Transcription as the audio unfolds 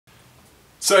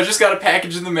So I just got a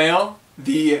package in the mail.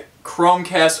 The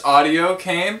Chromecast audio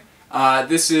came.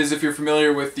 This is, if you're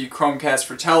familiar with the Chromecast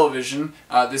for television,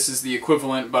 this is the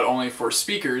equivalent but only for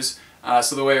speakers.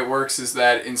 So the way it works is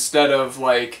that instead of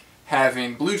like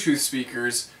having Bluetooth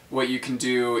speakers, what you can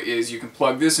do is you can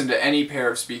plug this into any pair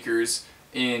of speakers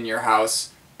in your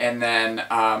house, and then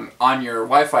on your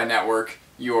Wi-Fi network,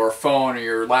 your phone or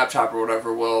your laptop or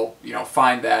whatever will,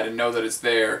 find that and know that it's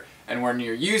there. And when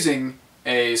you're using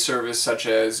a service such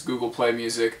as Google Play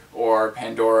Music or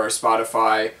Pandora or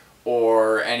Spotify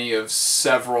or any of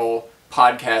several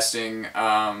podcasting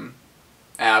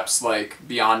apps like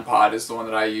BeyondPod is the one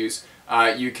that I use,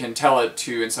 you can tell it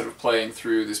to, instead of playing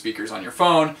through the speakers on your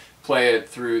phone, play it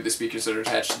through the speakers that are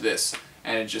attached to this,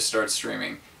 and it just starts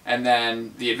streaming. And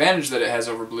then the advantage that it has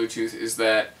over Bluetooth is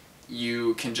that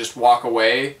you can just walk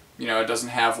away. It doesn't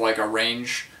have like a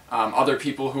range. Other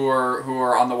people who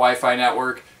are on the Wi-Fi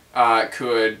network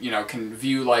can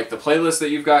view like the playlist that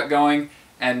you've got going,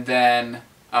 and then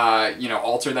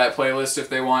alter that playlist if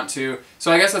they want to.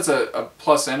 So I guess that's a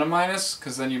plus and a minus,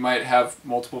 because then you might have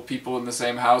multiple people in the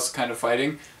same house kind of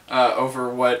fighting over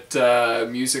what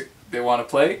music they want to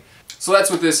play. So that's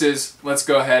what this is. Let's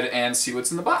go ahead and see what's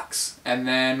in the box, and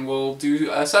then we'll do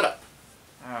a setup.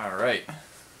 Alright.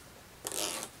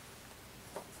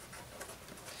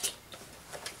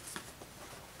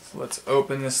 So let's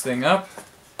open this thing up.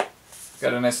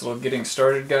 Got a nice little getting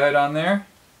started guide on there.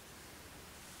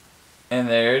 And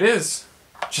there it is,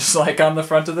 just like on the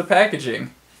front of the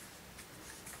packaging.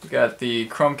 We got the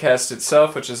Chromecast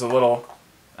itself, which is a little,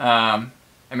 I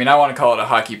want to call it a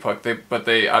hockey puck, but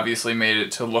they obviously made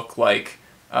it to look like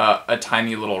a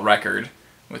tiny little record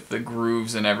with the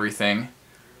grooves and everything,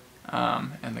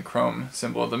 and the chrome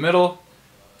symbol in the middle.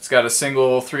 It's got a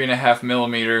single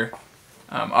 3.5mm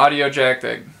audio jack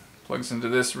that plugs into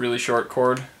this really short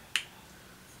cord.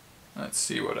 Let's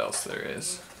see what else there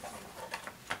is.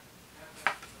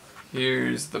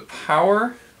 Here's the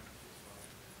power.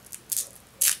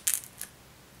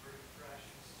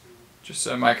 Just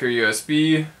a micro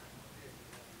USB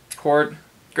port.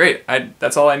 Great.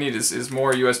 That's all I need is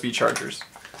more USB chargers.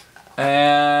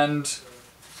 And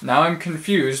now I'm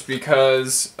confused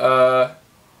because I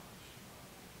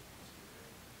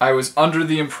was under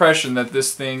the impression that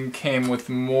this thing came with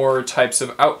more types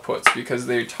of outputs, because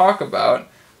they talk about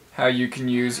how you can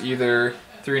use either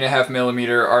 3.5mm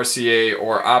RCA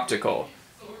or optical.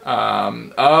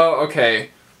 Oh,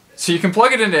 okay. So you can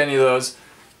plug it into any of those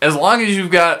as long as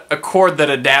you've got a cord that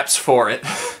adapts for it.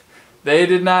 They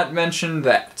did not mention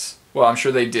that. Well, I'm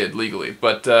sure they did legally,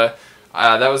 but that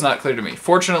was not clear to me.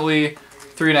 Fortunately,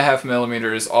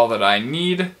 3.5mm is all that I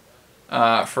need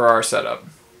for our setup.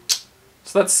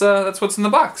 So that's what's in the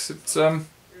box. It's what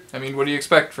do you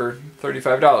expect for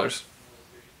 $35?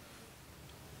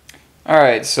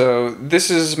 Alright, so this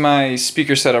is my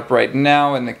speaker setup right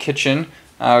now in the kitchen.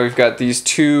 We've got these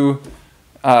two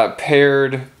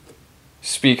paired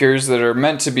speakers that are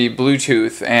meant to be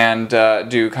Bluetooth and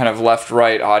do kind of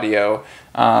left-right audio.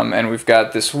 And we've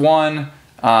got this one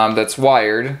that's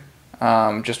wired,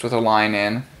 just with a line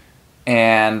in.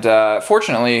 And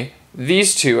fortunately,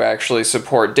 these two actually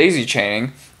support daisy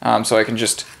chaining, so I can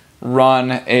just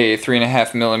run a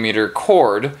 3.5mm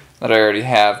cord that I already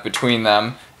have between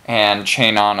them and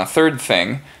chain on a third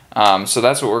thing. So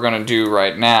that's what we're going to do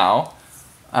right now.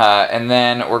 And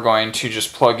then we're going to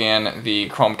just plug in the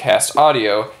Chromecast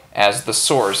audio as the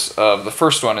source of the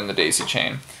first one in the daisy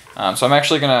chain. So I'm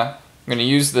actually going to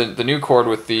use the new cord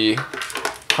with the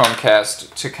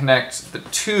Chromecast to connect the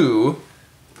two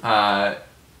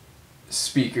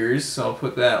speakers. So I'll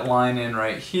put that line in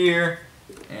right here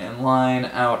and line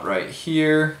out right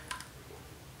here.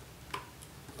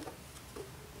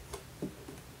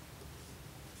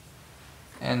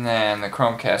 And then the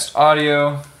Chromecast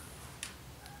audio.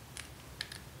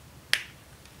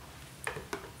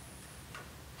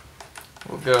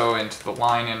 We'll go into the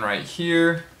line in right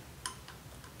here.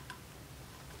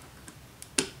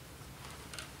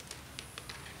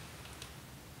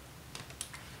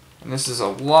 And this is a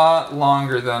lot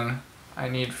longer than I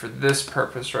need for this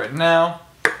purpose right now.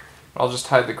 I'll just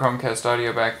hide the Chromecast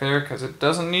audio back there because it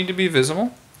doesn't need to be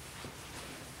visible.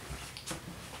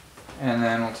 And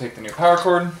then we'll take the new power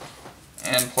cord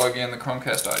and plug in the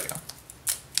Chromecast audio.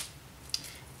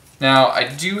 Now I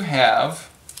do have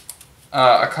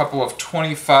a couple of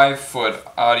 25-foot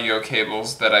audio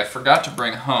cables that I forgot to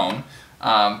bring home,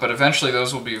 but eventually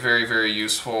those will be very, very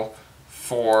useful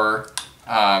for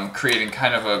creating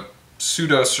kind of a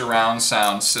pseudo surround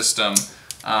sound system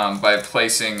by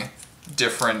placing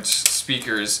different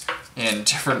speakers in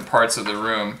different parts of the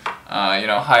room.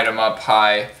 Hide them up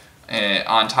high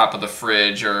on top of the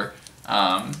fridge or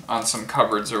on some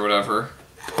cupboards or whatever.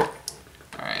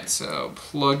 Alright, so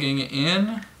plugging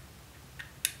in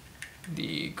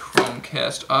the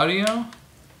Chromecast audio.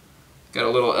 Got a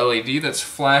little LED that's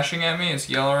flashing at me. It's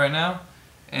yellow right now.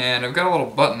 And I've got a little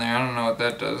button there. I don't know what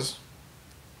that does.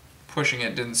 Pushing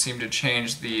it didn't seem to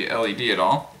change the LED at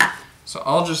all. So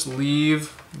I'll just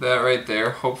leave that right there.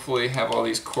 Hopefully have all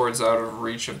these cords out of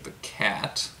reach of the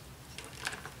cat.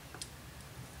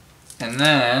 And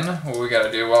then, what we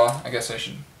gotta do, well, I guess I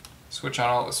should switch on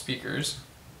all the speakers.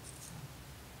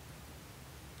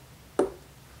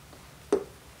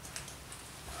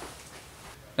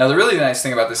 Now the really nice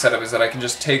thing about this setup is that I can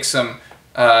just take some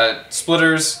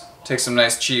splitters, take some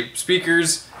nice cheap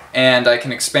speakers, and I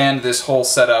can expand this whole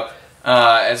setup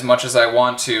as much as I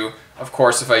want to. Of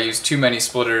course, if I use too many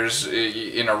splitters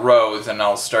in a row, then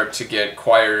I'll start to get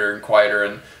quieter and quieter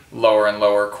and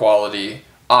lower quality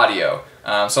audio.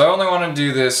 So I only want to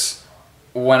do this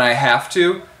when I have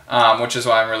to, which is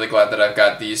why I'm really glad that I've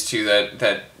got these two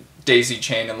that daisy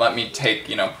chain and let me take,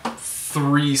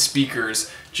 3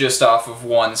 speakers just off of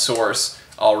one source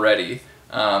already.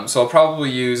 So I'll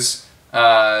probably use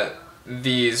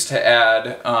these to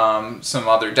add some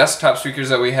other desktop speakers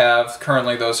that we have.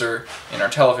 Currently those are in our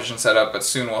television setup, but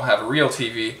soon we'll have a real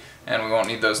TV and we won't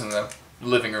need those in the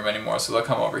living room anymore, so they'll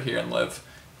come over here and live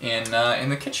in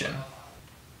the kitchen.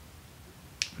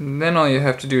 And then all you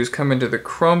have to do is come into the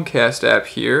Chromecast app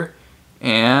here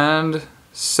and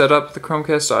set up the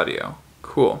Chromecast audio.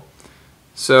 Cool.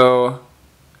 So,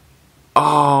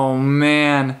 oh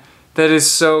man, that is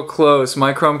so close.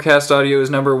 My Chromecast audio is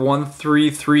number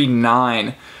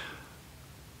 1339.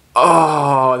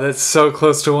 Oh, that's so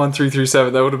close to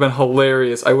 1337. That would have been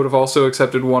hilarious. I would have also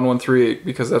accepted 1138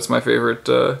 because that's my favorite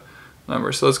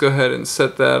number. So let's go ahead and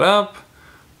set that up.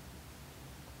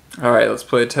 Alright, let's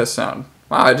play a test sound.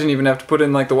 Wow, I didn't even have to put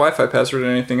in like the Wi-Fi password or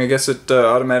anything. I guess it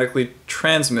automatically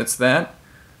transmits that.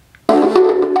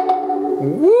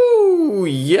 Woo!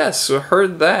 Yes, I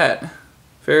heard that.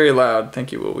 Very loud.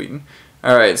 Thank you, Will Wheaton.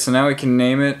 Alright, so now we can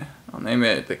name it. I'll name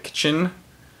it the kitchen.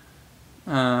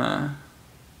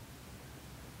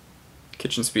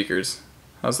 Kitchen speakers.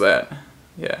 How's that?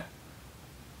 Yeah.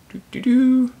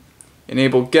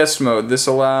 Enable guest mode. This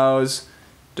allows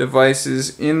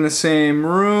devices in the same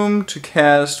room to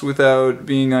cast without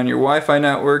being on your Wi-Fi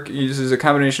network. It uses a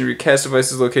combination of your cast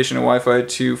device's location and Wi-Fi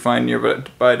to find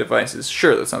nearby devices.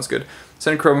 Sure, that sounds good.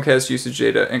 Send Chromecast usage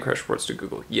data and crash reports to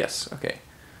Google. Yes, okay.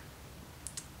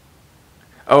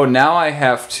 Oh, now I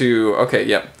have to... Okay,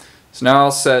 yep. So now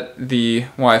I'll set the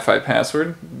Wi-Fi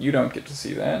password. You don't get to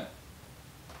see that.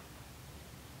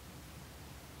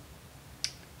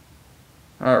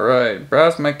 Alright,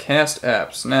 browse my cast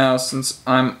apps. Now, since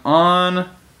I'm on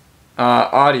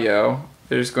audio,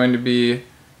 there's going to be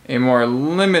a more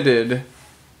limited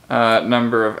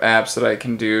number of apps that I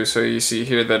can do. So you see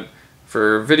here that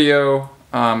for video,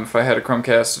 if I had a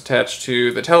Chromecast attached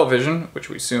to the television, which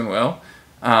we soon will,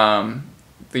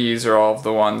 these are all of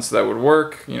the ones that would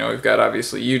work. We've got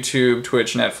obviously YouTube,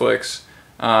 Twitch, Netflix,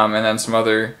 and then some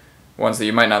other ones that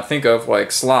you might not think of,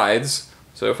 like slides.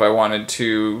 So if I wanted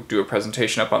to do a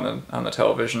presentation up on the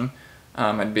television,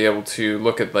 I'd be able to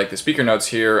look at like the speaker notes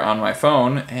here on my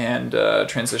phone and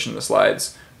transition the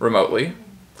slides remotely.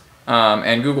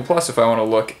 And Google Plus if I want to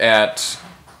look at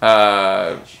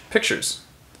pictures.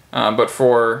 But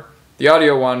for the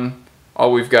audio one,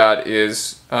 all we've got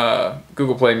is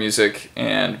Google Play Music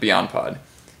and BeyondPod,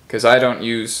 because I don't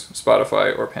use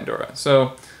Spotify or Pandora.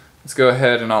 So let's go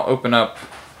ahead and I'll open up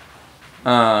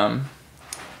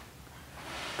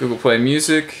Google Play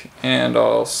Music, and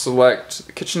I'll select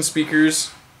the kitchen speakers.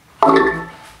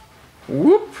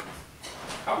 Whoop!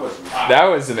 That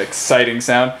was an exciting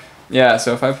sound. Yeah,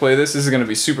 so if I play this, this is going to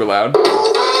be super loud.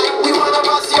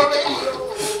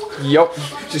 Yup.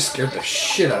 Just scared the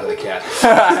shit out of the cat.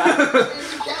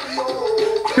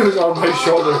 It was on my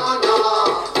shoulder.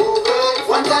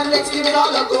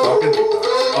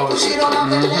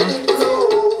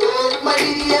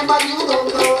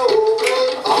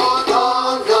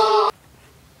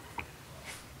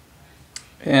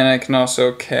 And I can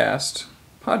also cast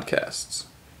podcasts.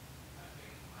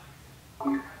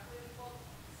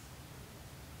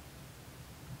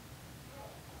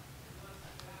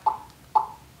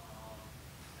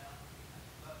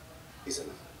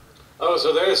 Oh,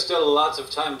 so there's still lots of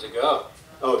time to go.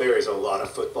 Oh, there is a lot of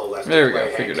football left There to we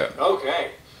play, go, figured Hank. out.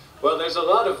 Okay. Well, there's a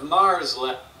lot of Mars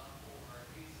left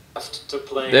to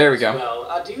play There we as go.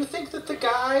 well. Do you think that the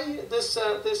guy, this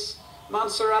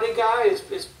Monserrati guy,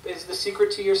 is the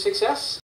secret to your success?